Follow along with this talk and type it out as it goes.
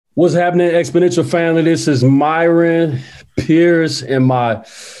What's happening, Exponential family? This is Myron Pierce and my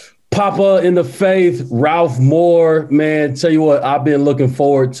papa in the faith, Ralph Moore. Man, tell you what, I've been looking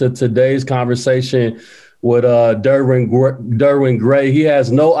forward to today's conversation with Derwin Gray. He has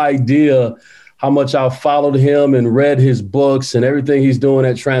no idea how much I've followed him and read his books and everything he's doing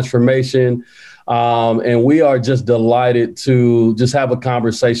at Transformation. And we are just delighted to just have a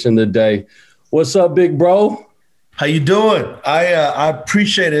conversation today. What's up, big bro? How you doing? I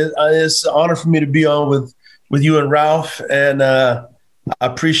appreciate it. It's an honor for me to be on with you and Ralph, and I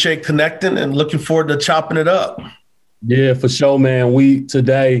appreciate connecting and looking forward to chopping it up. Yeah, for sure, man. We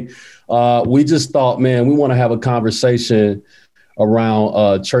just thought, man, we want to have a conversation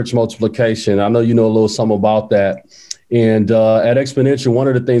around church multiplication. I know you know a little something about that. And at Exponential, one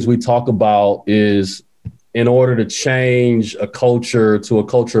of the things we talk about is in order to change a culture to a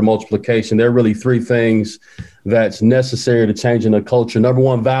culture of multiplication, there are really three things that's necessary to changing a culture. Number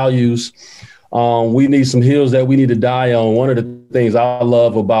one, values. We need some hills that we need to die on. One of the things I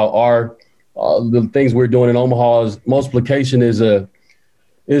love about the things we're doing in Omaha is multiplication is a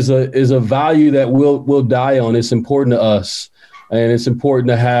value that we'll die on. It's important to us. And it's important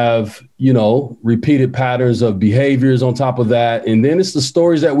to have, repeated patterns of behaviors on top of that. And then it's the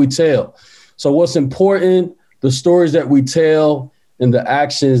stories that we tell. So what's important, the stories that we tell and the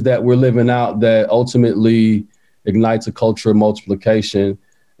actions that we're living out that ultimately ignites a culture of multiplication.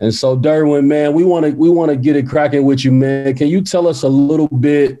 And so, Derwin, man, we want to get it cracking with you, man. Can you tell us a little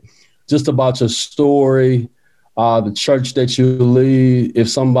bit just about your story, the church that you lead, if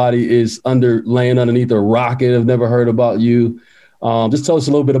somebody is laying underneath a rock and have never heard about you? Just tell us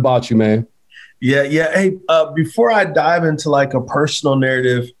a little bit about you, man. Yeah. Hey, before I dive into like a personal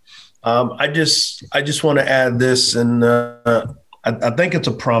narrative, I just want to add this, and I think it's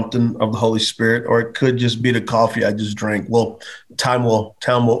a prompting of the Holy Spirit, or it could just be the coffee I just drank. Well, time will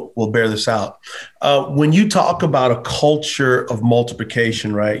bear this out. When you talk about a culture of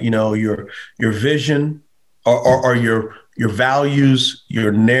multiplication, right? Your vision or your values,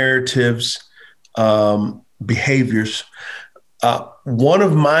 your narratives, behaviors. One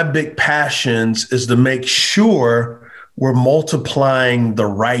of my big passions is to make sure we're multiplying the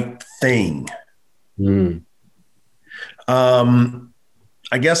right thing.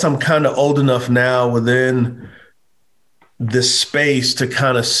 I guess I'm kind of old enough now within this space to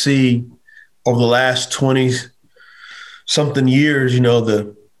kind of see over the last 20 something years,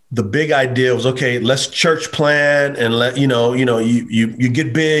 the big idea was, okay, let's church plan and you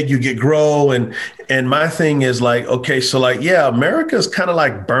get big, you get grow. And my thing is like, okay, so America is kind of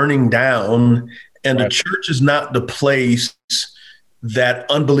like burning down, and right. The church is not the place that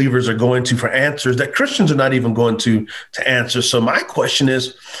unbelievers are going to for answers, that Christians are not even going to answer. So my question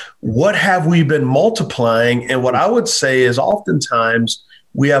is, what have we been multiplying? And what I would say is oftentimes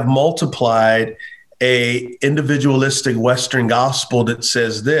we have multiplied a individualistic Western gospel that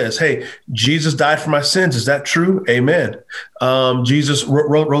says this: hey, Jesus died for my sins. Is that true? Amen. Jesus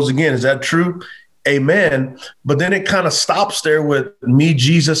rose again. Is that true? Amen. But then it kind of stops there with me,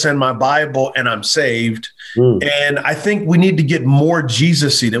 Jesus, and my Bible, and I'm saved. And I think we need to get more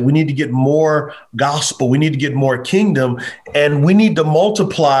Jesus-y, that we need to get more gospel. We need to get more kingdom, and we need to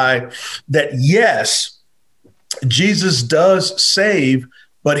multiply that. Yes, Jesus does save,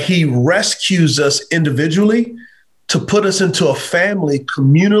 but he rescues us individually to put us into a family,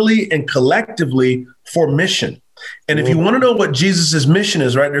 communally and collectively for mission. And if you want to know what Jesus's mission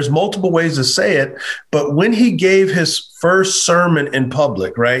is, right, there's multiple ways to say it. But when he gave his first sermon in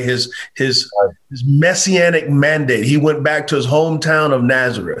public, right, his messianic mandate, he went back to his hometown of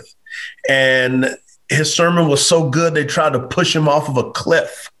Nazareth, and his sermon was so good they tried to push him off of a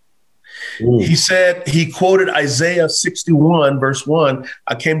cliff. He said, he quoted Isaiah 61, verse 1,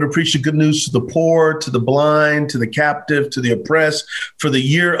 I came to preach the good news to the poor, to the blind, to the captive, to the oppressed, for the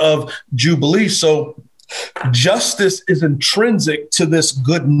year of Jubilee. So justice is intrinsic to this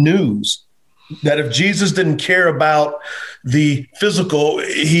good news, that if Jesus didn't care about the physical,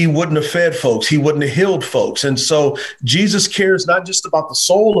 he wouldn't have fed folks. He wouldn't have healed folks. And so Jesus cares not just about the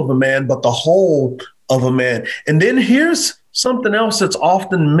soul of a man, but the whole of a man. And then here's something else that's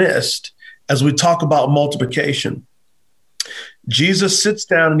often missed as we talk about multiplication. Jesus sits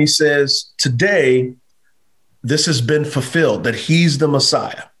down and he says, today, this has been fulfilled, that he's the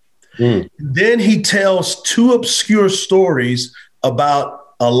Messiah. Then he tells two obscure stories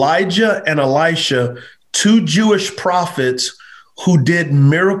about Elijah and Elisha, two Jewish prophets who did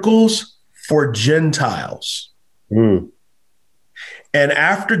miracles for Gentiles. And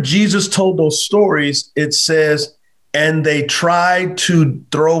after Jesus told those stories, it says, and they tried to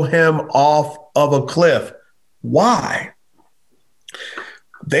throw him off of a cliff. Why?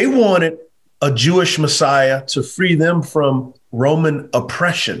 They wanted a Jewish Messiah to free them from Roman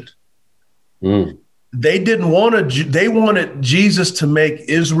oppression. Mm. They didn't want to, they wanted Jesus to make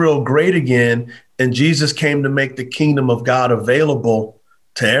Israel great again. And Jesus came to make the kingdom of God available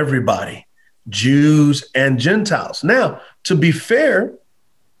to everybody, Jews and Gentiles. Now, to be fair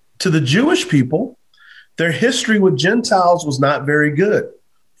to the Jewish people, their history with Gentiles was not very good.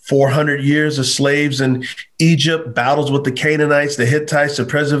 400 years of slaves in Egypt, battles with the Canaanites, the Hittites, the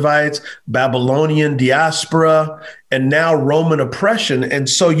Perizzites, Babylonian diaspora, and now Roman oppression. And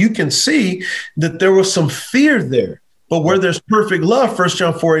so you can see that there was some fear there. But where there's perfect love, 1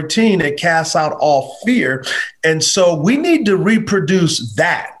 John 4:18, it casts out all fear. And so we need to reproduce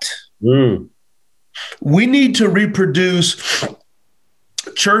that. Mm. We need to reproduce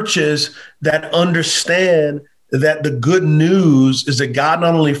churches that understand that the good news is that God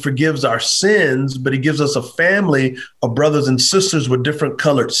not only forgives our sins, but he gives us a family of brothers and sisters with different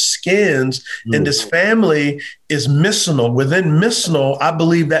colored skins. Mm. And this family is missional. Within missional, I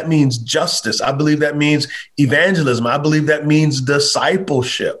believe that means justice. I believe that means evangelism. I believe that means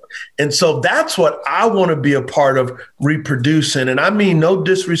discipleship. And so that's what I want to be a part of reproducing. And I mean, no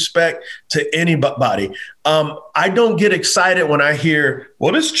disrespect to anybody. I don't get excited when I hear,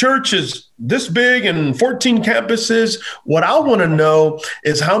 well, this church is this big and 14 campuses. What I want to know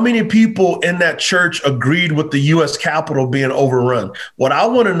is how many people in that church agreed with the U.S. Capitol being overrun. What I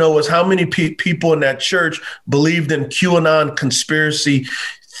want to know is how many people in that church believed in QAnon conspiracy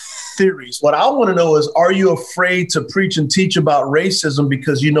theories. What I want to know is, are you afraid to preach and teach about racism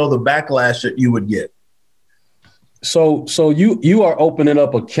because you know the backlash that you would get? So you are opening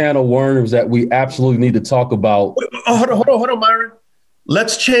up a can of worms that we absolutely need to talk about. Hold on, Myron.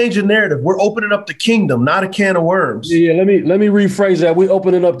 Let's change the narrative. We're opening up the kingdom, not a can of worms. Yeah, let me rephrase that. We're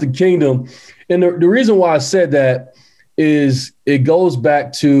opening up the kingdom. And the reason why I said that is it goes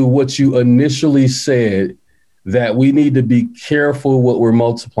back to what you initially said, that we need to be careful what we're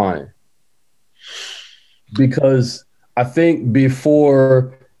multiplying. Because I think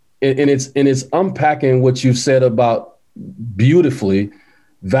before, and it's unpacking what you said about beautifully,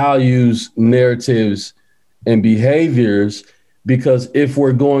 values, narratives, and behaviors. Because if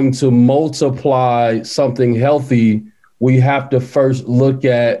we're going to multiply something healthy, we have to first look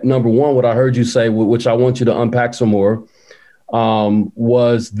at, number one, what I heard you say, which I want you to unpack some more,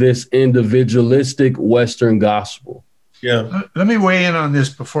 was this individualistic Western gospel. Yeah. Let me weigh in on this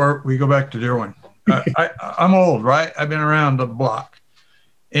before we go back to Derwin. I'm old, right? I've been around the block.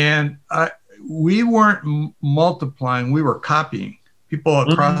 And we weren't multiplying, we were copying. People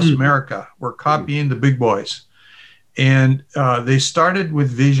across America were copying the big boys. And they started with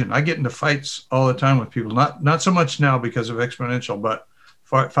vision. I get into fights all the time with people, not so much now because of Exponential, but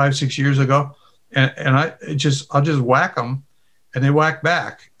 5-6 years ago. And I'll just whack them and they whack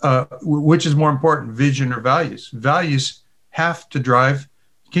back. Which is more important, vision or values? Values have to drive,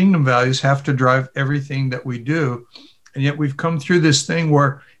 kingdom values have to drive everything that we do. And yet we've come through this thing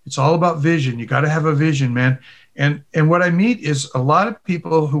where it's all about vision. You got to have a vision, man. And what I meet is a lot of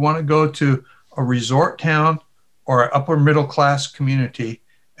people who want to go to a resort town or an upper middle class community,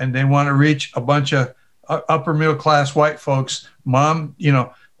 and they want to reach a bunch of upper middle class white folks. Mom,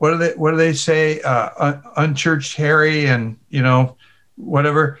 what do they say? Unchurched Harry and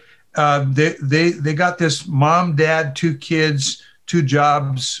whatever. They got this mom, dad, 2 kids, 2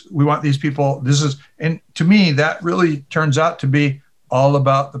 jobs. We want these people. And to me, that really turns out to be all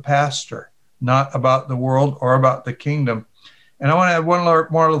about the pastor, not about the world or about the kingdom. And I want to add one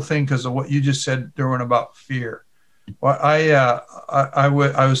more little thing because of what you just said, Derwin, about fear. Well, I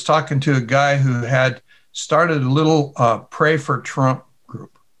was talking to a guy who had started a little Pray for Trump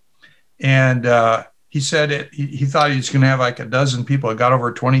group, and he said he thought he was going to have like a dozen people. It got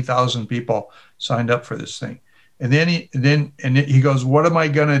over 20,000 people signed up for this thing, and then he goes, "What am I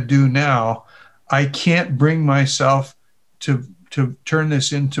going to do now? I can't bring myself to turn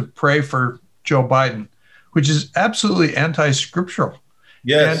this into Pray for Joe Biden," which is absolutely anti-scriptural.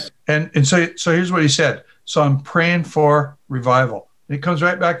 Yes, and so here's what he said. So I'm praying for revival. And it comes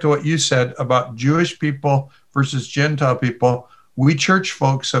right back to what you said about Jewish people versus Gentile people. We church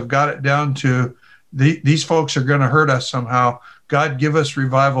folks have got it down to these folks are going to hurt us somehow. God, give us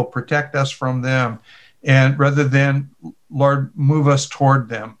revival, protect us from them. And rather than, Lord, move us toward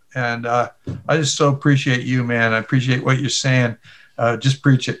them. And I just so appreciate you, man. I appreciate what you're saying. Just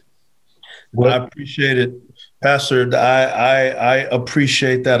preach it. Well, I appreciate it, Pastor. I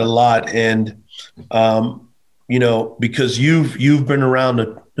appreciate that a lot. And because you've been around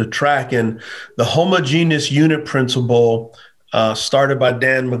the track, and the homogeneous unit principle started by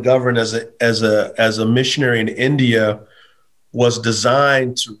Dan McGovern as a missionary in India was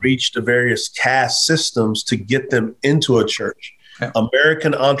designed to reach the various caste systems to get them into a church. Yeah.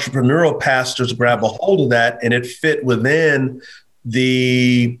 American entrepreneurial pastors grab a hold of that, and it fit within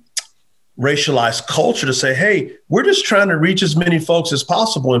the racialized culture to say, hey, we're just trying to reach as many folks as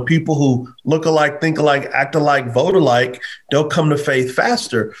possible, and people who look alike, think alike, act alike, vote alike, they'll come to faith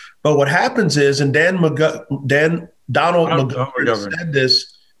faster. But what happens is, and Donald McGovern said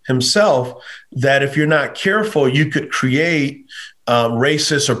this himself, that if you're not careful, you could create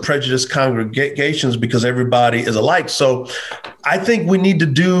racist or prejudiced congregations because everybody is alike. So I think we need to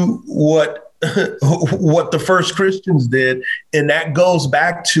do what the first Christians did. And that goes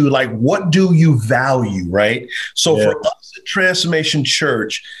back to, like, what do you value, right? So for us at Transformation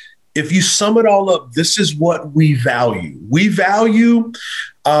Church, if you sum it all up, this is what we value. We value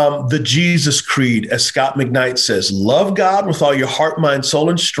the Jesus Creed, as Scott McKnight says: love God with all your heart, mind, soul,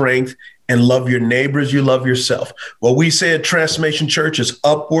 and strength, and love your neighbors, you love yourself. What we say at Transformation Church is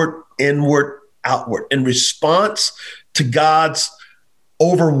upward, inward, outward. In response to God's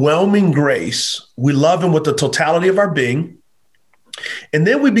overwhelming grace, we love him with the totality of our being. And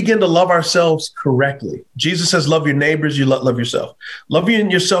then we begin to love ourselves correctly. Jesus says, love your neighbors, you love yourself.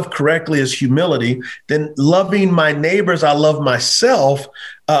 Loving yourself correctly is humility. Then loving my neighbors, I love myself,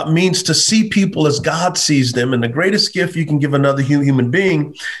 means to see people as God sees them. And the greatest gift you can give another human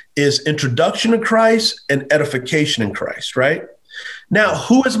being is introduction to Christ and edification in Christ, right? Now,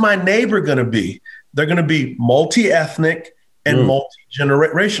 who is my neighbor going to be? They're going to be multi-ethnic and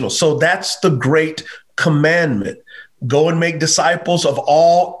multi-generational. So that's the great commandment. Go and make disciples of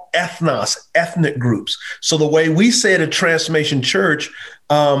all ethnic groups. So the way we say it at Transformation Church,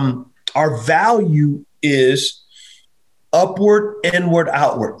 our value is upward, inward,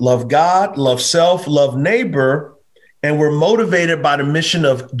 outward. Love God, love self, love neighbor. And we're motivated by the mission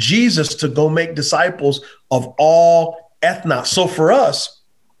of Jesus to go make disciples of all ethnos. So for us,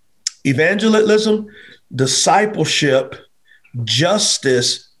 evangelism, discipleship,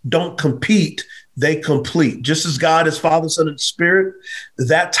 justice don't compete, they complete. Just as God is Father, Son, and Spirit,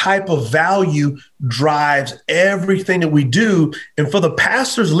 that type of value drives everything that we do. And for the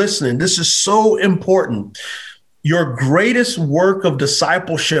pastors listening, this is so important. Your greatest work of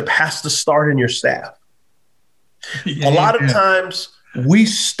discipleship has to start in your staff. A lot of times we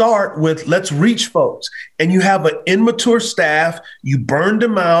start with, let's reach folks, and you have an immature staff, you burn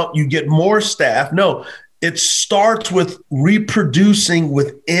them out, you get more staff. No, it starts with reproducing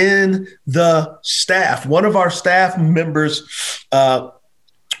within the staff. One of our staff members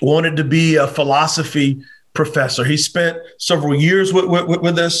wanted to be a philosophy professor. He spent several years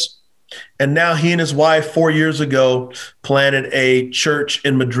with us. And now he and his wife 4 years ago planted a church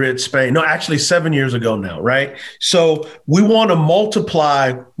in Madrid, Spain. No, actually 7 years ago now, right? So we want to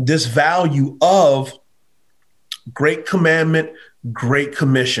multiply this value of great commandment, great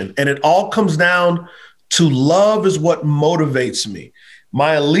commission. And it all comes down to love is what motivates me.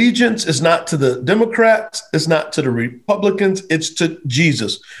 My allegiance is not to the Democrats, it's not to the Republicans, it's to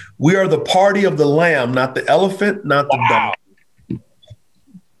Jesus. We are the party of the Lamb, not the elephant, not the dog.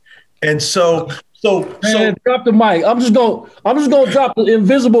 And so drop the mic. I'm just gonna drop the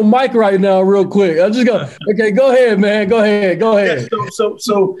invisible mic right now, real quick. Okay, go ahead, man. Go ahead. Yeah,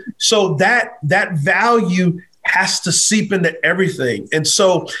 so that value has to seep into everything. And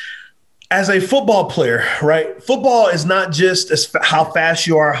so, as a football player, right? Football is not just how fast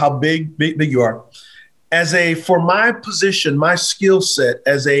you are, how big you are. For my position, my skill set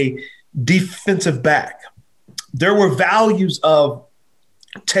as a defensive back, there were values of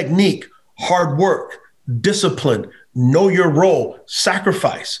technique, hard work, discipline, know your role,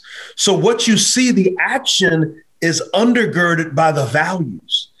 sacrifice. So what you see, the action is undergirded by the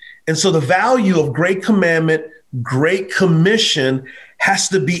values. And so the value of great commandment, great commission has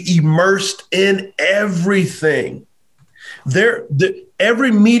to be immersed in everything.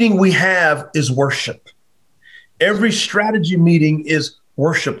 Every meeting we have is worship. Every strategy meeting is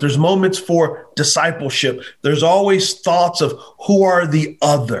worship. There's moments for discipleship. There's always thoughts of who are the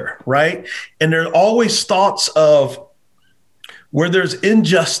other, right? And there's always thoughts of where there's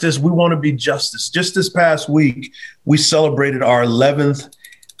injustice, we want to be justice. Just this past week, we celebrated our 11th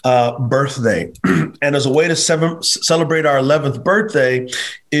birthday. And as a way to celebrate our 11th birthday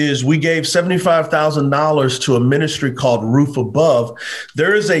is we gave $75,000 to a ministry called Roof Above.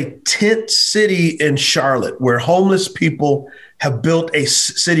 There is a tent city in Charlotte where homeless people have built a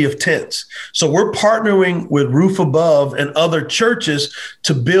city of tents. So we're partnering with Roof Above and other churches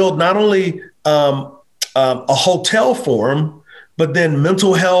to build not only a hotel for them, but then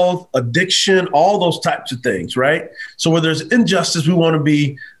mental health, addiction, all those types of things, right? So where there's injustice, we want to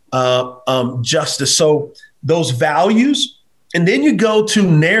be justice. So those values And then you go to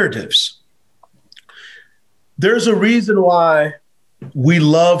narratives. There's a reason why we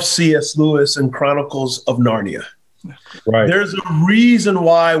love C.S. Lewis and Chronicles of Narnia. Right. There's a reason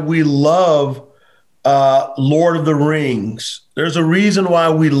why we love Lord of the Rings. There's a reason why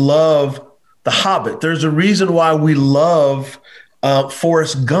we love The Hobbit. There's a reason why we love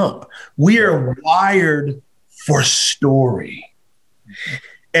Forrest Gump. We are wired for story.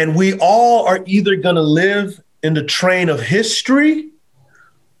 And we all are either going to live in the train of history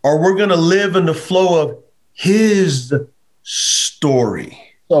or we're going to live in the flow of his story.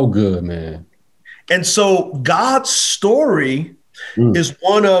 So good, man. And so God's story is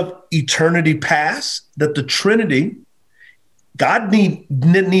one of eternity past, that the Trinity, God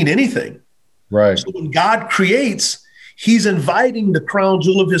didn't need anything. Right. So when God creates, he's inviting the crown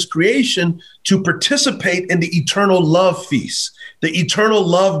jewel of his creation to participate in the eternal love feast, the eternal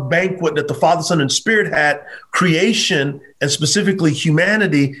love banquet that the Father, Son, and Spirit had. Creation, and specifically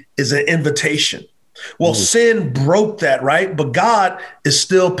humanity, is an invitation. Well, sin broke that, right? But God is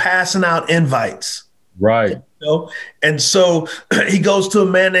still passing out invites. Right. You know? And so he goes to a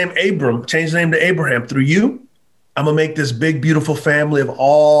man named Abram, changed the name to Abraham. Through you, I'm going to make this big, beautiful family of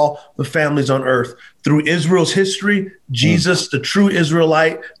all the families on earth. Through Israel's history, Jesus, the true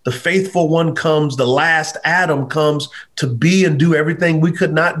Israelite, the faithful one, comes. The last Adam comes to be and do everything we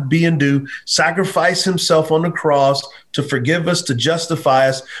could not be and do, sacrifice himself on the cross to forgive us, to justify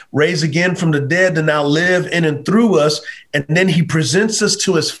us, raise again from the dead to now live in and through us. And then he presents us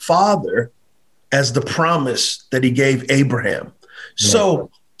to his Father as the promise that he gave Abraham. Right.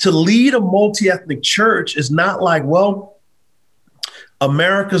 So to lead a multi-ethnic church is not like, well,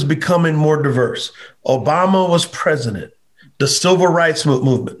 America's becoming more diverse. Obama was president, the civil rights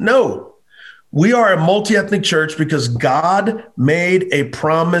movement. No, we are a multi-ethnic church because God made a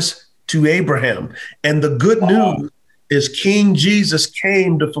promise to Abraham. And the good news is King Jesus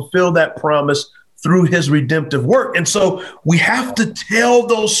came to fulfill that promise through his redemptive work. And so we have to tell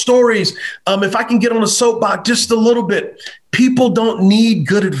those stories. If I can get on a soapbox just a little bit, people don't need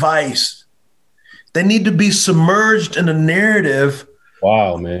good advice. They need to be submerged in a narrative.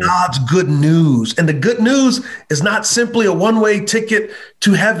 Wow, man. God's good news. And the good news is not simply a one-way ticket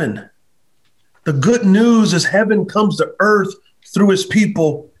to heaven. The good news is heaven comes to earth through his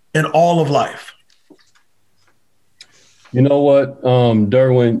people in all of life. You know what,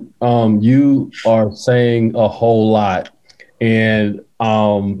 Derwin, you are saying a whole lot. And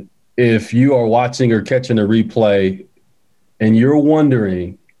if you are watching or catching a replay and you're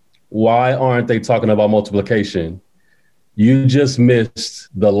wondering, why aren't they talking about multiplication? You just missed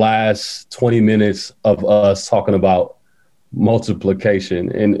the last 20 minutes of us talking about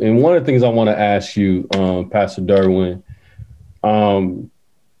multiplication. And one of the things I want to ask you, Pastor Derwin,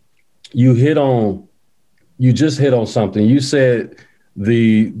 you just hit on something. You said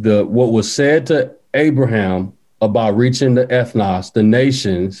the what was said to Abraham about reaching the ethnos, the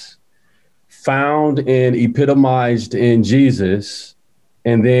nations, found and epitomized in Jesus.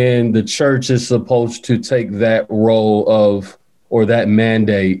 And then the church is supposed to take that role of, or that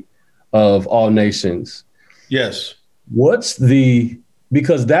mandate of all nations. Yes. Because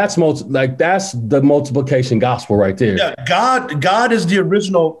that's that's the multiplication gospel right there. Yeah, God is the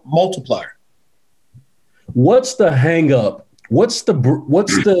original multiplier. What's the hang up? What's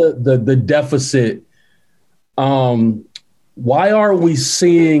the deficit? Why are we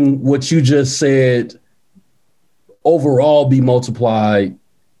seeing what you just said overall be multiplied,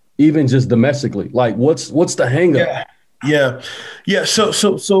 even just domestically? Like what's the hang up? Yeah.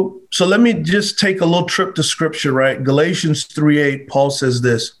 So let me just take a little trip to scripture, right? Galatians 3:8, Paul says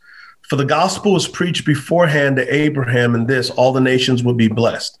this: for the gospel was preached beforehand to Abraham, and this, all the nations would be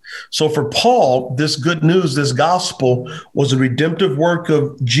blessed. So for Paul, this good news, this gospel was a redemptive work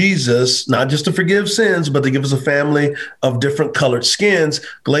of Jesus, not just to forgive sins, but to give us a family of different colored skins.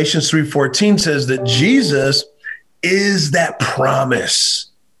 Galatians 3:14 says that Jesus is that promise.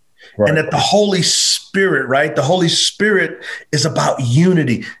 Right. And that the Holy Spirit, right? The Holy Spirit is about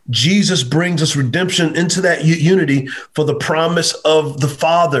unity. Jesus brings us redemption into that unity for the promise of the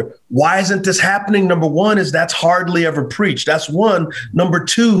Father. Why isn't this happening? Number one is that's hardly ever preached. That's one. Number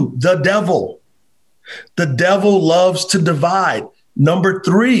two, the devil. The devil loves to divide. Number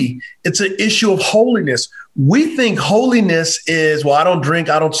three, it's an issue of holiness. We think holiness is, well, I don't drink,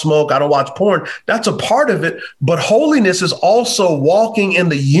 I don't smoke, I don't watch porn. That's a part of it. But holiness is also walking in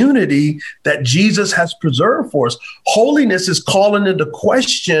the unity that Jesus has preserved for us. Holiness is calling into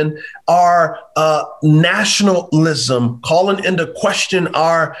question our nationalism, calling into question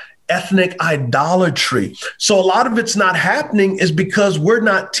our ethnic idolatry. So a lot of it's not happening is because we're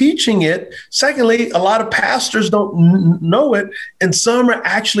not teaching it. Secondly, a lot of pastors don't know it, and some are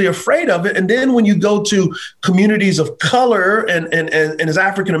actually afraid of it. And then when you go to communities of color and as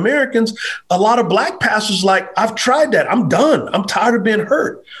African Americans, a lot of Black pastors like, I've tried that. I'm done. I'm tired of being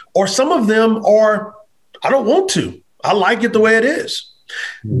hurt. Or some of them are, I don't want to. I like it the way it is.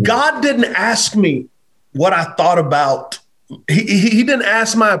 God didn't ask me what I thought about. He didn't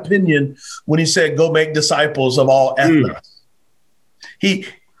ask my opinion when he said, go make disciples of all ethnics. He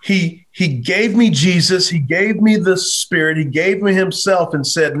gave me Jesus. He gave me the Spirit. He gave me himself and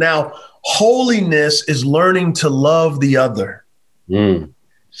said, now holiness is learning to love the other.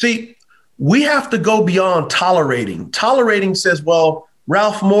 See, we have to go beyond tolerating. Tolerating says, well,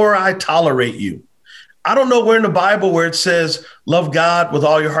 Ralph Moore, I tolerate you. I don't know where in the Bible where it says, love God with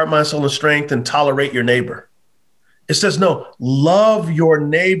all your heart, mind, soul, and strength, and tolerate your neighbor. It says, no, love your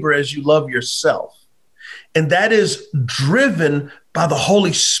neighbor as you love yourself. And that is driven by the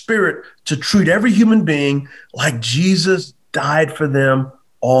Holy Spirit to treat every human being like Jesus died for them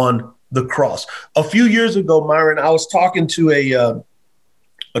on the cross. A few years ago, Myron, I was talking to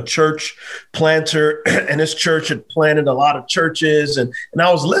a church planter, and his church had planted a lot of churches. And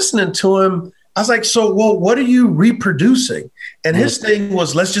I was listening to him. I was like, so, well, what are you reproducing? And his thing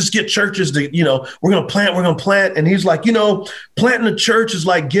was, let's just get churches to, we're going to plant. And he's like, planting a church is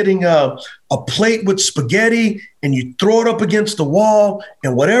like getting a plate with spaghetti and you throw it up against the wall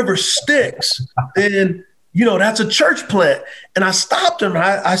and whatever sticks, then, that's a church plant. And I stopped him.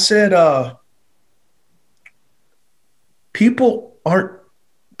 I said, people aren't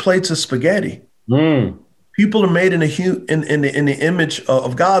plates of spaghetti. People are made in the image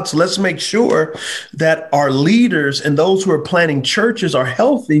of God. So let's make sure that our leaders and those who are planting churches are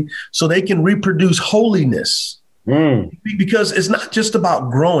healthy so they can reproduce holiness. Because it's not just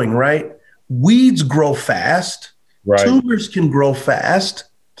about growing, right? Weeds grow fast. Right. Tumors can grow fast.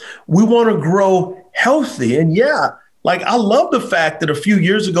 We want to grow healthy. And I love the fact that a few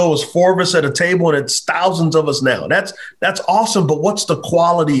years ago it was 4 of us at a table and it's thousands of us now. That's awesome. But what's the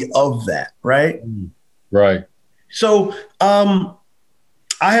quality of that, right? Right. So I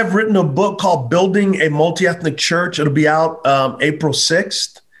have written a book called Building a Multi-Ethnic Church. It'll be out April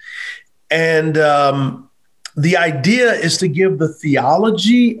 6th. And the idea is to give the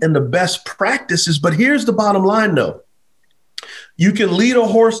theology and the best practices. But here's the bottom line, though. You can lead a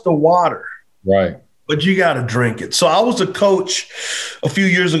horse to water. Right. But you got to drink it. So I was a coach a few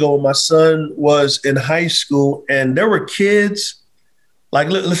years ago when my son was in high school, and there were kids. Like,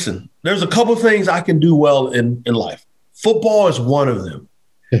 listen, there's a couple of things I can do well in life. Football is one of them.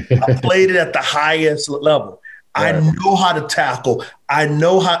 I played it at the highest level. Right. I know how to tackle. I'm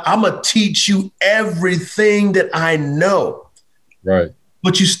going to teach you everything that I know. Right.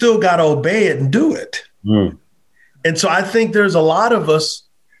 But you still got to obey it and do it. And so I think there's a lot of us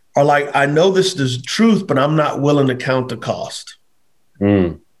are like, I know this is truth, but I'm not willing to count the cost.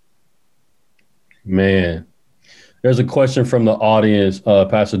 Man. There's a question from the audience,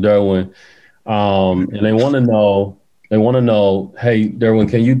 Pastor Derwin, and they want to know, hey, Derwin,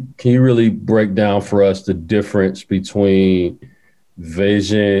 can you really break down for us the difference between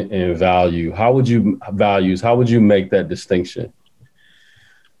vision and value? How would you make that distinction?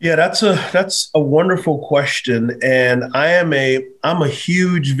 Yeah, that's a wonderful question. And I'm a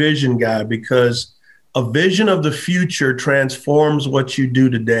huge vision guy because a vision of the future transforms what you do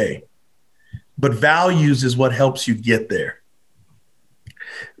today. But values is what helps you get there.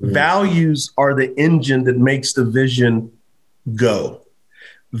 Values are the engine that makes the vision go.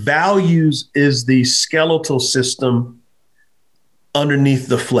 Values is the skeletal system underneath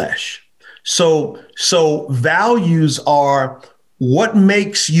the flesh. So values are what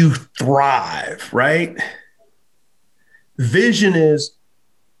makes you thrive, right? Vision is,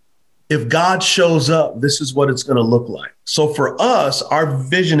 if God shows up, this is what it's going to look like. So for us, our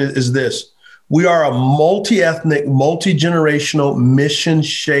vision is this. We are a multi-ethnic, multi-generational,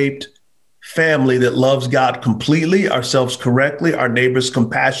 mission-shaped family that loves God completely, ourselves correctly, our neighbors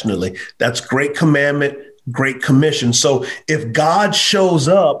compassionately. That's great commandment, great commission. So if God shows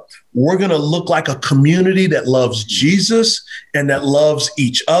up, we're going to look like a community that loves Jesus and that loves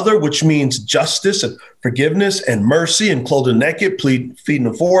each other, which means justice and forgiveness and mercy and clothing the naked, feeding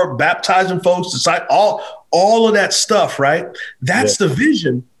the poor, baptizing folks, all of that stuff, right? That's the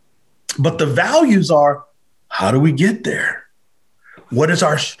vision. But the values are, how do we get there? What is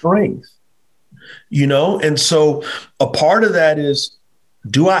our strength? And so a part of that is,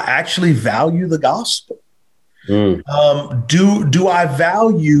 do I actually value the gospel? Do I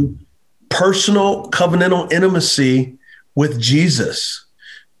value personal covenantal intimacy with Jesus?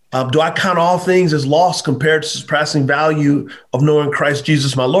 Do I count all things as lost compared to surpassing value of knowing Christ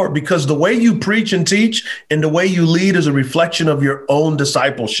Jesus, my Lord? Because the way you preach and teach and the way you lead is a reflection of your own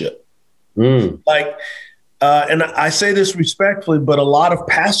discipleship. Like, and I say this respectfully, but a lot of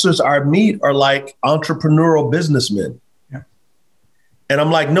pastors I meet are like entrepreneurial businessmen. Yeah. And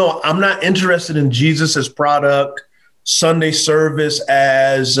I'm like, no, I'm not interested in Jesus as product, Sunday service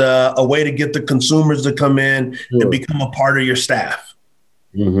as a way to get the consumers to come in and become a part of your staff.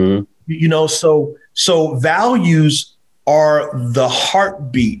 Mm-hmm. You know, so values are the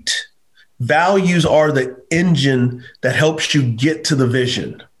heartbeat. Values are the engine that helps you get to the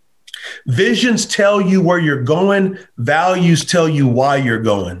vision. Visions tell you where you're going. Values tell you why you're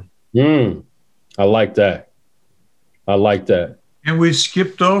going. I like that. I like that. And we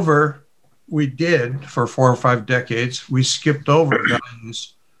did for 4 or 5 decades, we skipped over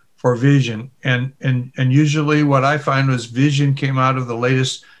values for vision. And usually what I find was vision came out of the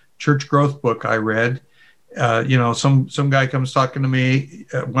latest church growth book I read. Some guy comes talking to me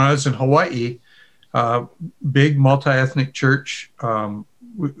when I was in Hawaii, big multi-ethnic church.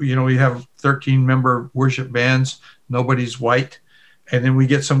 We have 13-member worship bands. Nobody's white. And then we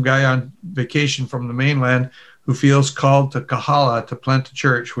get some guy on vacation from the mainland who feels called to Kahala to plant a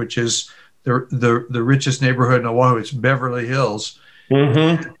church, which is the richest neighborhood in Oahu. It's Beverly Hills.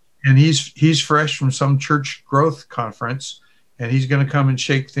 Mm-hmm. And he's fresh from some church growth conference, and he's going to come and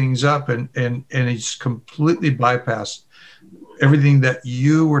shake things up. And he's completely bypassed everything that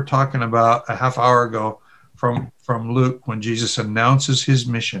you were talking about a half hour ago from Luke, when Jesus announces his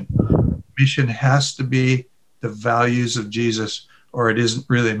mission. Mission has to be the values of Jesus, or it isn't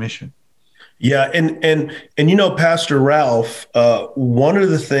really a mission. Yeah. And Pastor Ralph, one of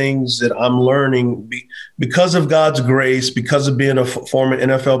the things that I'm learning because of God's grace, because of being a former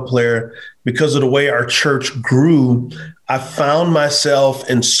NFL player, because of the way our church grew, I found myself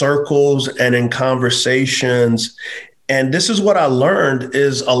in circles and in conversations. And this is what I learned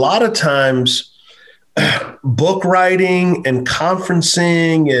is a lot of times book writing and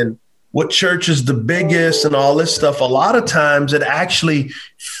conferencing and what church is the biggest and all this stuff, a lot of times it actually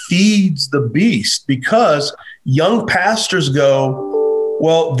feeds the beast, because young pastors go,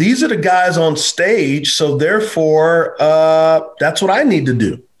 well, these are the guys on stage, so therefore that's what I need to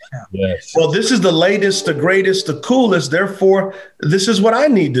do. Yes. Well, this is the latest, the greatest, the coolest, therefore this is what I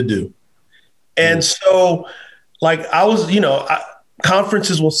need to do. And so like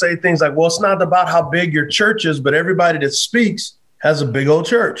conferences will say things like, well, it's not about how big your church is, but everybody that speaks has a big old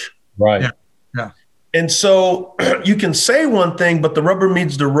church. Right. Yeah. And so you can say one thing, but the rubber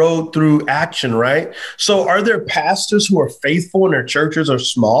meets the road through action, right? So are there pastors who are faithful and their churches are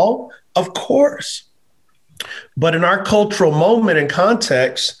small? Of course. But in our cultural moment and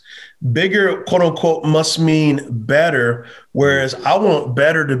context, bigger, quote unquote, must mean better. Whereas I want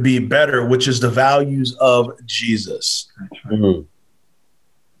better to be better, which is the values of Jesus. Mm-hmm.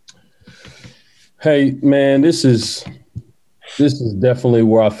 Hey, man, this is definitely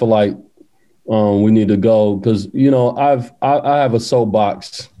where I feel like we need to go, because I have a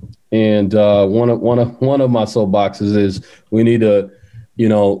soapbox, and one of my soapboxes is we need to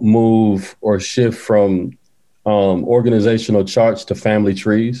move or shift from organizational charts to family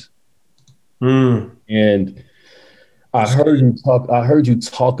trees. And I heard you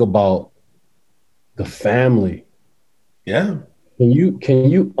talk about the family. Yeah. Can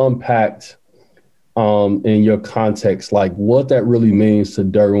you unpack in your context, like what that really means to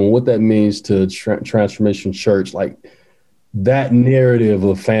Derwin, what that means to Transformation Church, like that narrative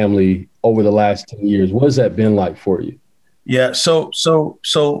of family over the last 10 years? What has that been like for you? Yeah. So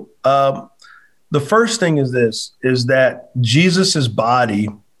the first thing is that Jesus's body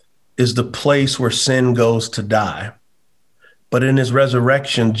is the place where sin goes to die. But in his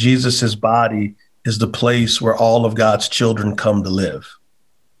resurrection, Jesus's body is the place where all of God's children come to live.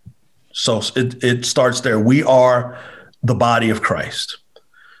 So it starts there. We are the body of Christ.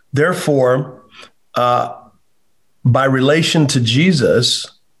 Therefore, by relation to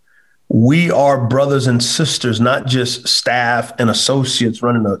Jesus, we are brothers and sisters, not just staff and associates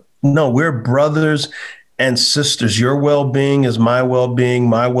we're brothers and sisters. Your well-being is my well-being.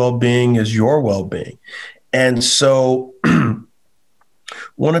 My well-being is your well-being. And so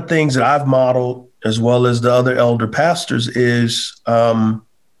one of the things that I've modeled, as well as the other elder pastors, is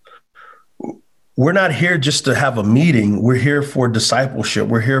we're not here just to have a meeting. We're here for discipleship.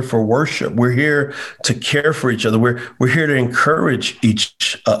 We're here for worship. We're here to care for each other. We're here to encourage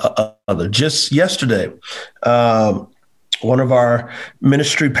each other. Just yesterday, one of our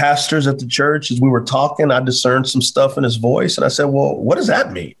ministry pastors at the church, as we were talking, I discerned some stuff in his voice. And I said, well, what does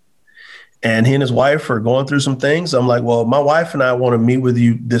that mean? and he and his wife are going through some things. I'm like, well, my wife and I want to meet with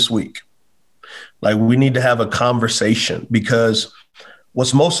you this week. Like, we need to have a conversation, because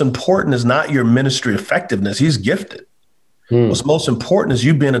what's most important is not your ministry effectiveness. He's gifted. What's most important is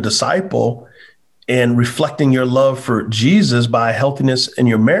you being a disciple and reflecting your love for Jesus by healthiness in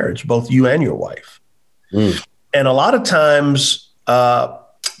your marriage, both you and your wife. And a lot of times,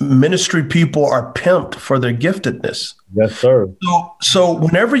 ministry people are pimped for their giftedness. Yes, sir. So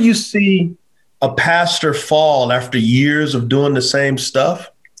whenever you see a pastor fall after years of doing the same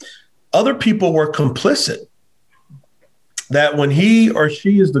stuff, other people were complicit. That when he or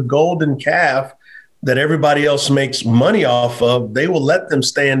she is the golden calf that everybody else makes money off of, they will let them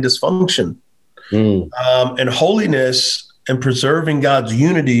stay in dysfunction. And holiness and preserving God's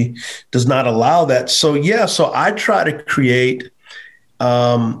unity does not allow that. So I try to create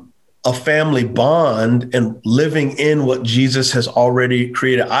a family bond and living in what Jesus has already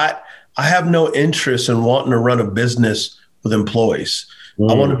created. I have no interest in wanting to run a business with employees.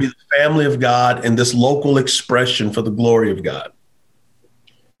 I want to be the family of God and this local expression for the glory of God.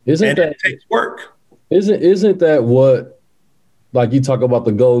 It takes work. Isn't that what, like, you talk about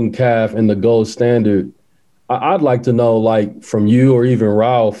the golden calf and the gold standard? I'd like to know, like, from you or even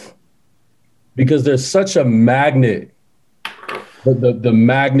Ralph, because there's such a magnet, the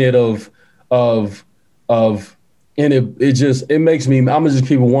magnet of and it makes me, I'm gonna just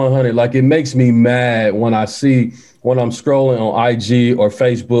keep it 100. Like, it makes me mad when I'm scrolling on IG or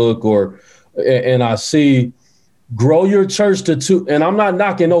Facebook and I see grow your church to 2, and I'm not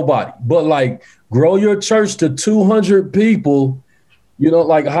knocking nobody, but like, grow your church to 200 people,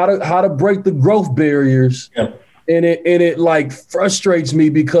 like how to break the growth barriers. Yeah. And it like frustrates me,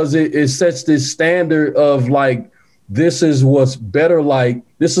 because it sets this standard of like, this is what's better. Like,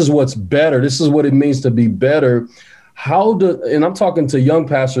 this is what's better. This is what it means to be better. And I'm talking to young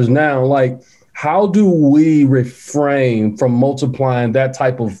pastors now, like, how do we refrain from multiplying that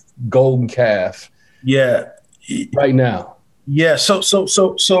type of golden calf? Yeah. Right now. Yeah. So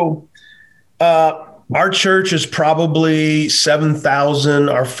our church is probably 7,000.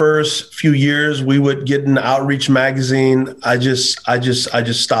 Our first few years, we would get an outreach magazine. I just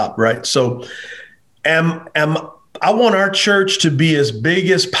stopped. Right. So I want our church to be as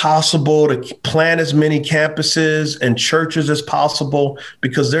big as possible, to plant as many campuses and churches as possible,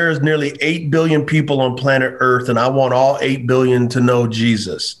 because there is nearly 8 billion people on planet Earth, and I want all 8 billion to know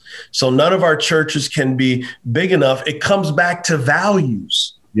Jesus. So none of our churches can be big enough. It comes back to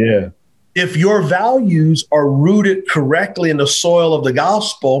values. Yeah. If your values are rooted correctly in the soil of the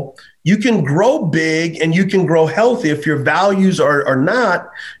gospel, you can grow big and you can grow healthy. If your values are not,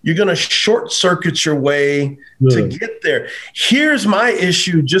 you're going to short circuit your way to get there. Here's my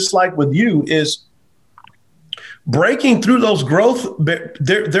issue, just like with you, is breaking through those growth.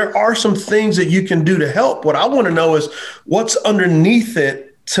 There are some things that you can do to help. What I want to know is what's underneath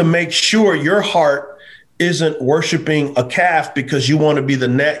it to make sure your heart isn't worshiping a calf because you want to be the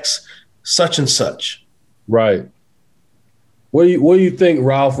next such and such. Right. What do you think,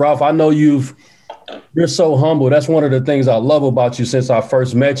 Ralph? Ralph, I know you're so humble. That's one of the things I love about you since I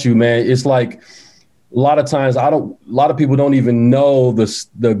first met you, man. It's like a lot of times a lot of people don't even know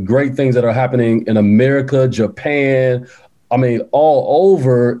the great things that are happening in America, Japan, I mean, all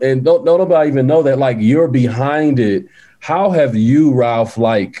over, and don't nobody even know that, like, you're behind it. How have you, Ralph,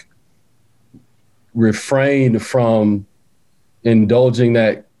 like, refrained from indulging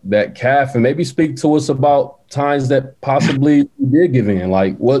that calf, and maybe speak to us about times that possibly you did give in?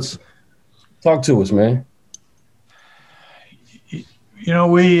 Like, talk to us, man.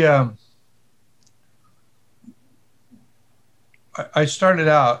 We I started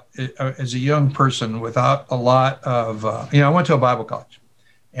out as a young person without a lot of, I went to a Bible college,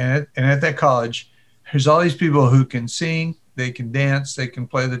 and at that college, there's all these people who can sing, they can dance, they can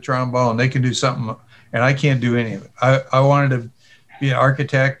play the trombone, they can do something, and I can't do any of it. I wanted to be an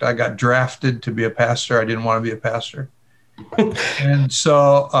architect. I got drafted to be a pastor. I didn't want to be a pastor. And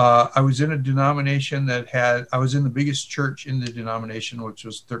so I was in a denomination I was in the biggest church in the denomination, which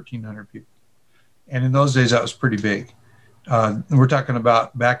was 1,300 people. And in those days, that was pretty big. We're talking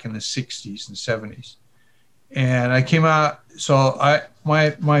about back in the 60s and 70s. And I came out, so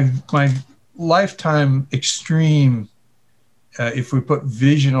my lifetime extreme, if we put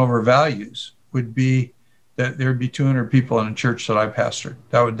vision over values, would be that there'd be 200 people in a church that I pastored.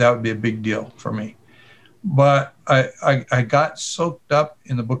 That would be a big deal for me. But I got soaked up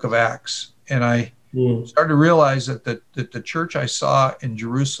in the book of Acts, and I started to realize that the church I saw in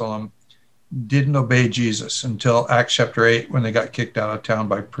Jerusalem didn't obey Jesus until Acts chapter 8, when they got kicked out of town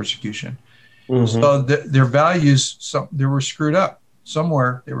by persecution. Mm-hmm. So their values, they were screwed up.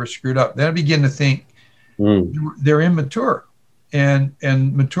 somewhere they were screwed up. Then I began to think they're immature, and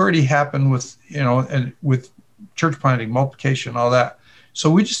maturity happened with, and with church planting, multiplication, all that.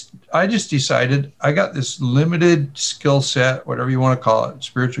 So I just decided I got this limited skill set, whatever you want to call it,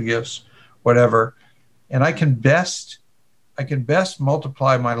 spiritual gifts, whatever, and I can best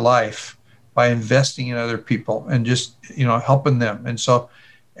multiply my life by investing in other people and just, helping them. And so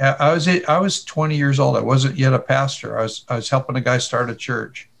I was 20 years old. I wasn't yet a pastor. I was helping a guy start a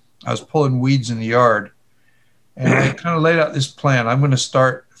church. I was pulling weeds in the yard, and I kind of laid out this plan. I'm going to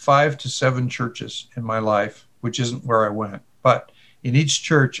start 5 to 7 churches in my life, which isn't where I went, but in each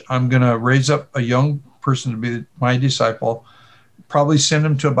church, I'm going to raise up a young person to be my disciple, probably send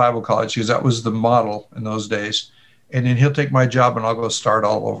him to a Bible college, because that was the model in those days. And then he'll take my job and I'll go start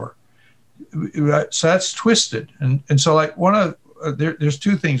all over. So that's twisted. And so like there's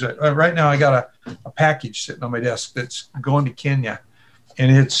 2 things. Right now I got a package sitting on my desk that's going to Kenya.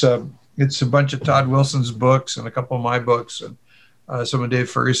 And it's a bunch of Todd Wilson's books and a couple of my books and some of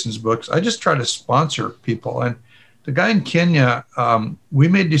Dave Ferguson's books. I just try to sponsor people. And the guy in Kenya, we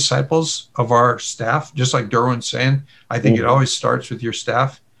made disciples of our staff, just like Derwin's saying. I think it always starts with your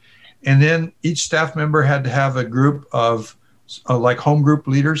staff. And then each staff member had to have a group of like home group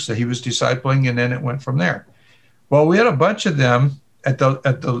leaders that he was discipling, and then it went from there. Well, we had a bunch of them at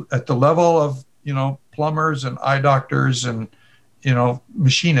the level of, plumbers and eye doctors and,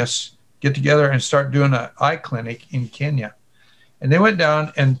 machinists get together and start doing an eye clinic in Kenya. And they went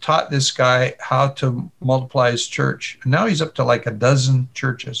down and taught this guy how to multiply his church. And now he's up to like 12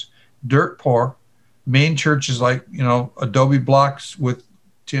 churches, dirt poor, main churches like, adobe blocks with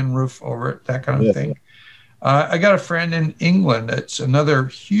tin roof over it, that kind of thing. I got a friend in England that's another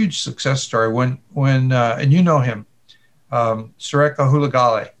huge success story. When and you know him, Sureka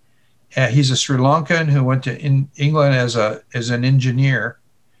Hulagale. He's a Sri Lankan who went to England as an engineer,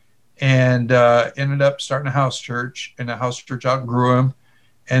 and ended up starting a house church, and the house church outgrew him.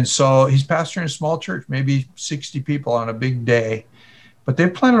 And so he's pastoring a small church, maybe 60 people on a big day, but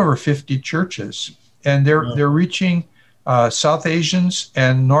they've planted over 50 churches, and they're reaching South Asians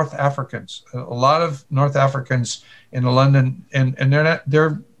and North Africans. A lot of North Africans in London, and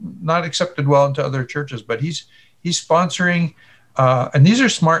they're not accepted well into other churches, but he's sponsoring, and these are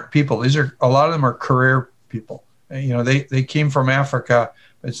smart people. A lot of them are career people. They came from Africa.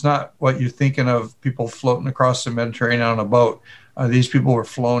 It's not what you're thinking of, people floating across the Mediterranean on a boat. These people were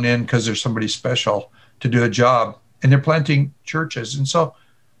flown in because there's somebody special to do a job, and they're planting churches. And so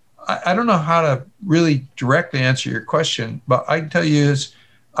I don't know how to really directly answer your question, but I can tell you is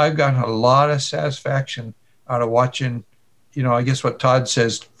I've gotten a lot of satisfaction out of watching, I guess what Todd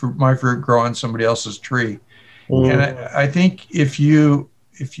says, my fruit grow on somebody else's tree. And I think if you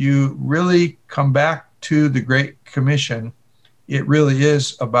really come back to the Great Commission, it really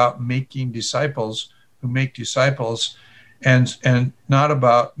is about making disciples who make disciples, and not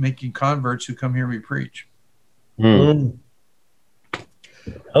about making converts who come here and we preach.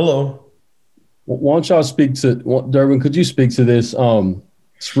 Hello. Why don't y'all speak to Derwin? Could you speak to this?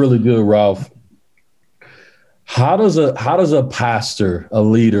 It's really good, Ralph. How does a pastor, a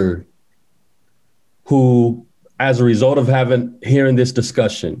leader, who, as a result of hearing this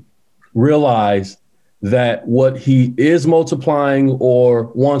discussion, realize that what he is multiplying or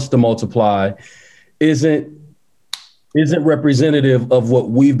wants to multiply isn't representative of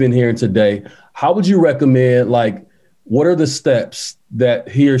what we've been hearing today? How would you recommend, what are the steps that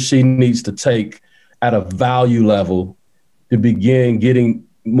he or she needs to take at a value level to begin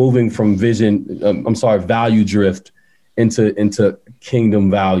moving from value drift into kingdom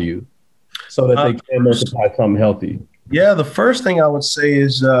value, so that they can multiply something healthy? Yeah, the first thing I would say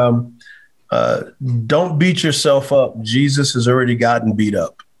is don't beat yourself up. Jesus has already gotten beat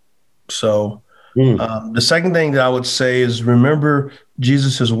up. So the second thing that I would say is remember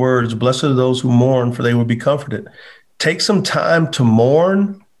Jesus's words, blessed are those who mourn, for they will be comforted. Take some time to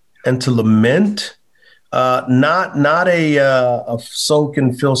mourn and to lament, not a soak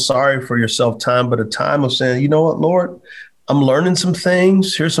and feel sorry for yourself time, but a time of saying, you know what, Lord, I'm learning some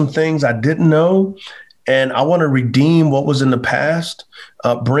things. Here's some things I didn't know, and I want to redeem what was in the past.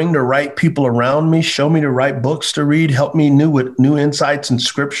 Bring the right people around me, show me the right books to read, help me with new insights in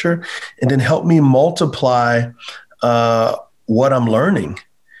Scripture, and then help me multiply what I'm learning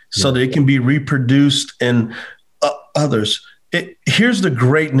so that it can be reproduced in others. Here's the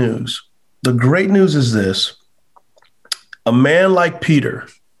great news. The great news is this: a man like Peter,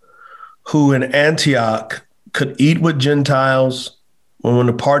 who in Antioch could eat with Gentiles, when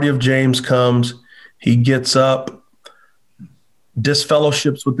the party of James comes, he gets up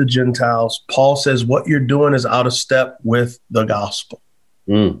disfellowships with the Gentiles. Paul says what you're doing is out of step with the gospel.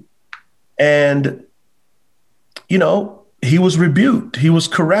 And, you know, he was rebuked, he was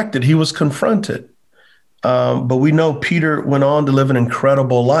corrected, he was confronted. But we know Peter went on to live an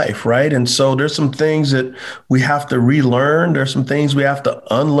incredible life, right? And so there's some things that we have to relearn. There's some things we have to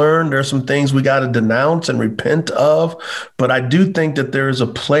unlearn. There's some things we got to denounce and repent of. But I do think that there is a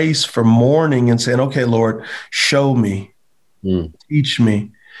place for mourning and saying, okay, Lord, show me, teach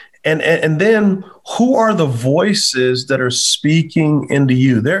me. And then who are the voices that are speaking into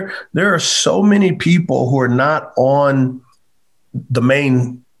you? There are so many people who are not on the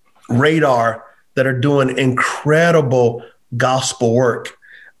main radar that are doing incredible gospel work.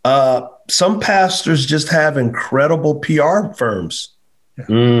 Some pastors just have incredible PR firms.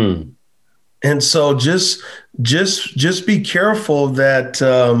 And so just be careful that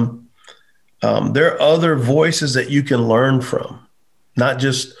there are other voices that you can learn from, not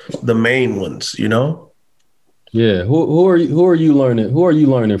just the main ones, you know? Yeah. Who are you learning? Who are you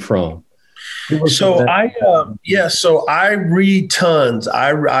learning from? So I read tons. I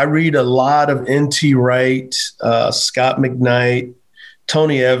read a lot of N.T. Wright, Scott McKnight,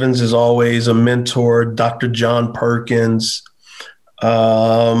 Tony Evans is always a mentor, Dr. John Perkins.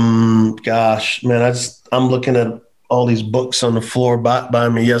 I'm looking at all these books on the floor by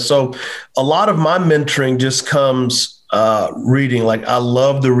me. Yeah. So a lot of my mentoring just comes reading. Like, I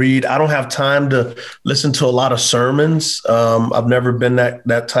love to read. I don't have time to listen to a lot of sermons. I've never been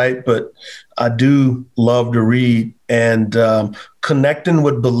that type, but I do love to read, and connecting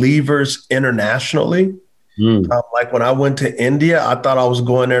with believers internationally. Like when I went to India, I thought I was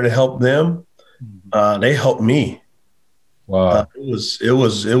going there to help them. They helped me. Wow.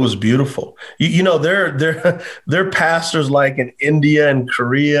 It was beautiful. You know, they're pastors like in India and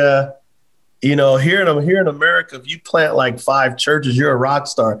Korea. You know, here in America, if you plant like 5 churches, you're a rock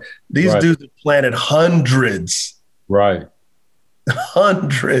star. These dudes have planted hundreds. Right.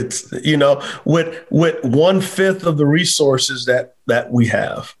 Hundreds, you know, with 1/5 of the resources that we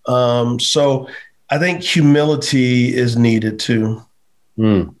have. So I think humility is needed too.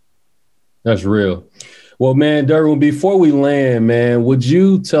 That's real. Well, man, Derwin, before we land, man, would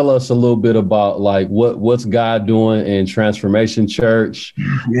you tell us a little bit about like what's God doing in Transformation Church?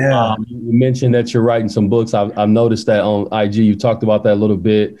 Yeah. You mentioned that you're writing some books. I've noticed that on IG. You talked about that a little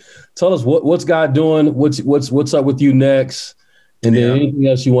bit. Tell us what's God doing? What's up with you next? And then anything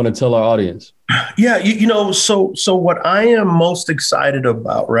else you want to tell our audience? Yeah, you know, so what I am most excited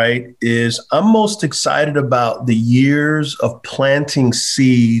about, right, is I'm most excited about the years of planting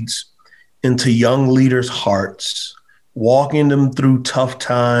seeds into young leaders' hearts, walking them through tough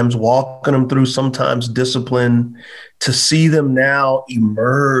times, walking them through sometimes discipline, to see them now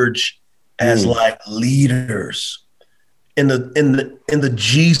emerge as like leaders in the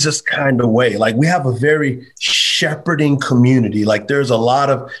Jesus kind of way. Like, we have a very shepherding community. Like, there's a lot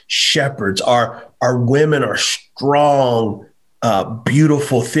of shepherds. Our women are strong,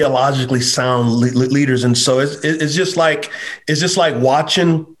 beautiful, theologically sound leaders. And so it's just like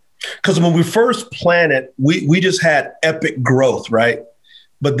watching, because when we first planted, we just had epic growth, right?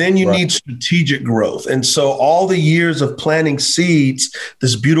 But then you need strategic growth. And so all the years of planting seeds,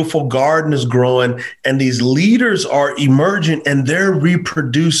 this beautiful garden is growing, and these leaders are emerging and they're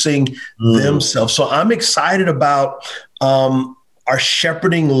reproducing themselves. So I'm excited about our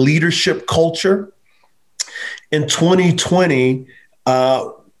shepherding leadership culture. In 2020,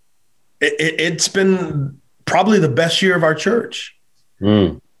 it's been probably the best year of our church.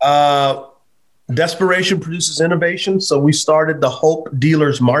 Desperation produces innovation. So we started the Hope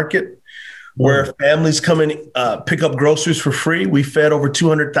Dealers Market, where families come and pick up groceries for free. We fed over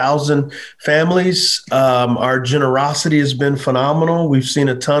 200,000 families. Our generosity has been phenomenal. We've seen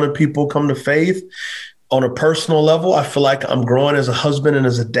a ton of people come to faith. On a personal level, I feel like I'm growing as a husband and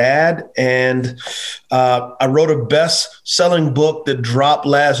as a dad. And I wrote a best-selling book that dropped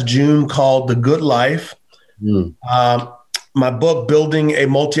last June called The Good Life. My book, Building a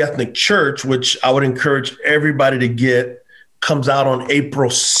Multi-Ethnic Church, which I would encourage everybody to get, comes out on April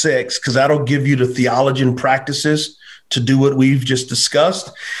 6th, because that'll give you the theology and practices to do what we've just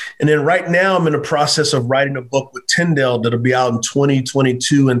discussed. And then right now, I'm in the process of writing a book with Tyndale that'll be out in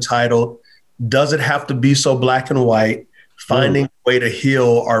 2022 entitled, Does It Have to Be So Black and White? Finding a Way to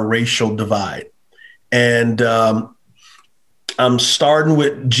Heal Our Racial Divide. And I'm starting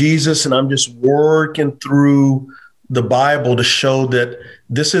with Jesus, and I'm just working through the Bible to show that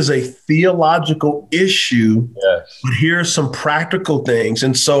this is a theological issue, but here's some practical things.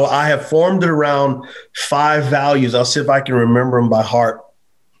 And so I have formed it around 5 values. I'll see if I can remember them by heart.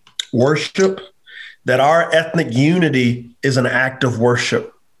 Worship, that our ethnic unity is an act of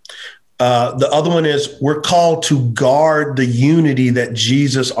worship. The other one is we're called to guard the unity that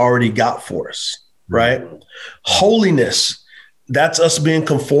Jesus already got for us, right? Holiness, that's us being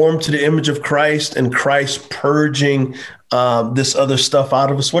conformed to the image of Christ and Christ purging this other stuff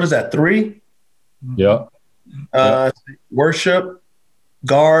out of us. What is that, 3? Yeah. Worship,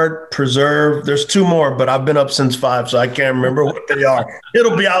 guard, preserve. There's 2 more, but I've been up since 5, so I can't remember what they are.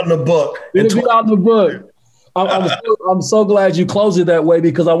 It'll be out in the book. It'll be out in the book. I'm so glad you closed it that way,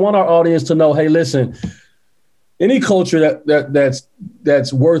 because I want our audience to know, hey, listen, any culture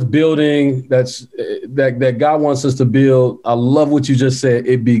that's worth building, that God wants us to build, I love what you just said.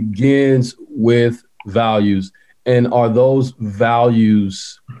 It begins with values. And are those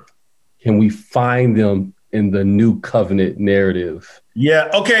values, can we find them in the new covenant narrative? Yeah.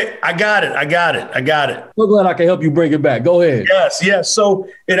 Okay. I got it. So glad I can help you bring it back. Go ahead. Yes. So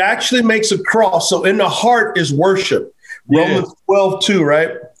it actually makes a cross. So in the heart is worship. Yeah. Romans 12:2,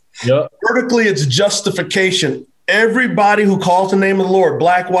 right? Yep. Vertically, it's justification. Everybody who calls the name of the Lord,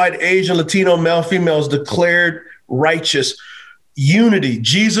 Black, white, Asian, Latino, male, female, is declared righteous. Unity.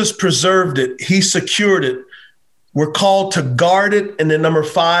 Jesus preserved it. He secured it. We're called to guard it. And then number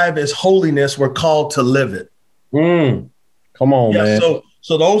 5 is holiness. We're called to live it. Come on, man.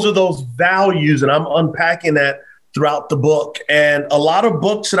 So those are those values, and I'm unpacking that throughout the book. And a lot of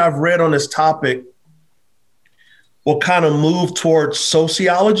books that I've read on this topic will kind of move towards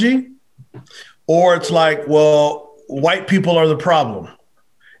sociology, or it's like, well, white people are the problem.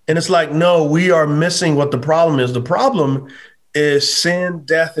 And it's like, no, we are missing what the problem is. The problem is sin,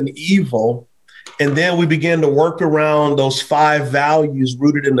 death, and evil. And then we begin to work around those 5 values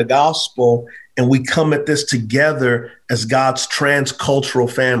rooted in the gospel, and we come at this together as God's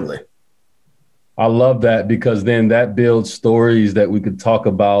transcultural family. I love that, because then that builds stories that we could talk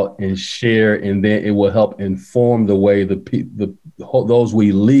about and share, and then it will help inform the way those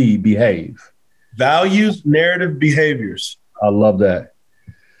we lead behave. Values, narrative, behaviors. I love that.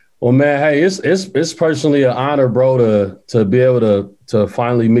 Well, man, hey, it's personally an honor, bro, to be able to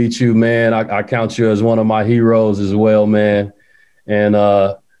finally meet you, man. I count you as one of my heroes as well, man. And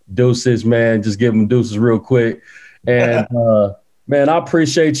deuces, man. Just give them deuces real quick. And man, I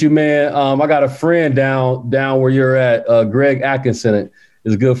appreciate you, man. I got a friend down where you're at. Greg Atkinson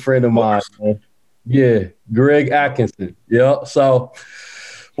is a good friend of mine, man. Yeah, Greg Atkinson. Yeah. So,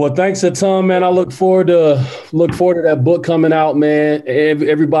 well, thanks a ton, man. I look forward to that book coming out, man.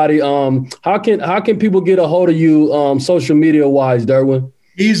 Everybody, how can people get a hold of you social media wise, Derwin?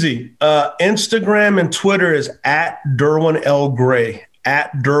 Easy. Instagram and Twitter is @DerwinLGray.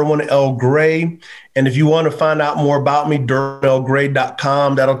 @DerwinLGray. And if you want to find out more about me,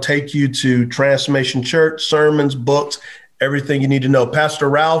 DerwinLGray.com. That'll take you to Transformation Church, sermons, books, everything you need to know. Pastor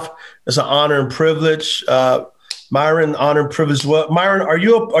Ralph, it's an honor and privilege. Myron, honor and privilege as well. Myron, are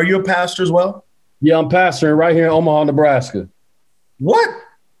you a pastor as well? Yeah, I'm pastoring right here in Omaha, Nebraska. What?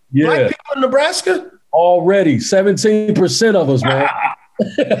 Yeah. Black people in Nebraska? Already, 17% of us, man. All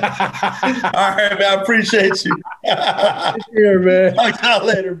right, man. I appreciate you. Here, man. Talk to you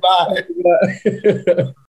later. Bye.